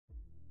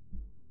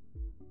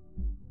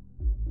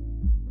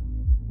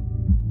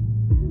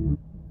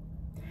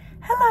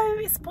Hello,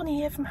 it's Bonnie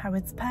here from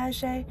Howard's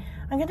Peugeot.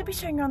 I'm going to be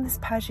showing you around this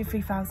Peugeot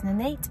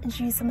 3008 and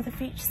show you some of the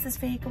features this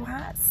vehicle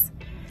has.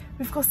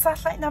 We've got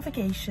satellite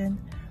navigation,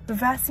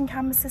 reversing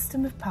camera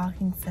system with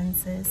parking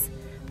sensors,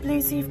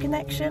 Bluetooth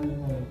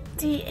connection,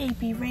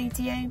 DAB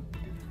radio,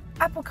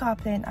 Apple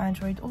CarPlay and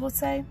Android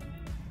Auto,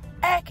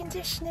 air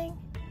conditioning,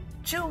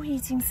 dual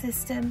heating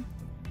system,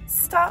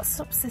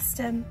 start-stop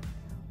system,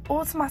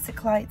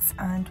 automatic lights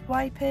and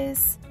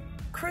wipers,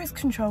 cruise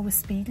control with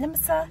speed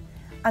limiter,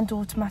 and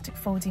automatic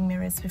folding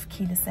mirrors with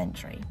keyless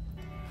entry.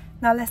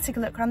 Now let's take a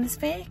look around this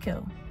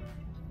vehicle.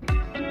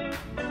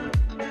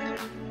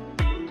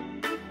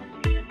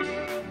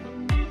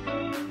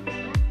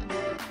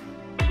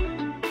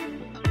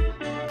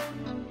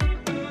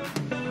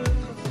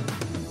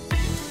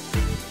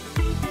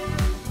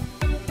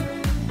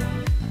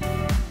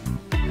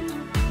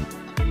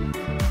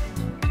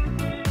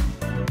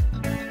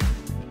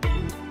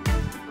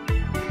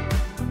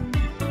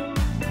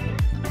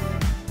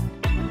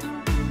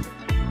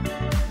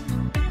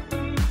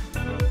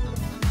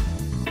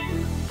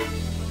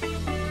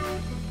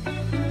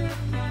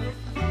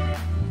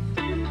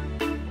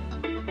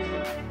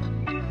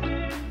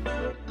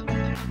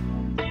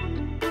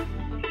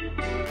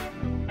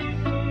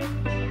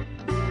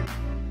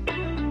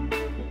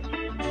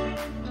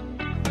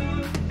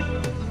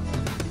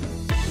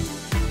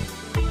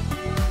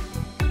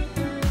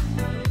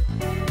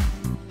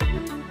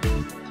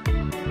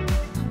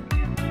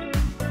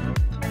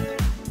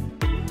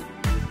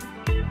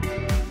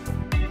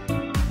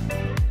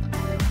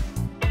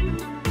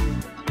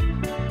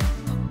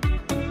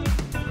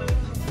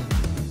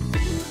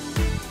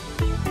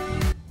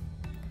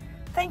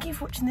 Thank you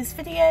for watching this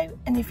video,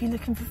 and if you're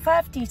looking for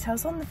further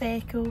details on the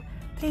vehicle,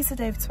 please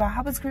head over to our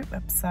Howard's Group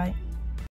website.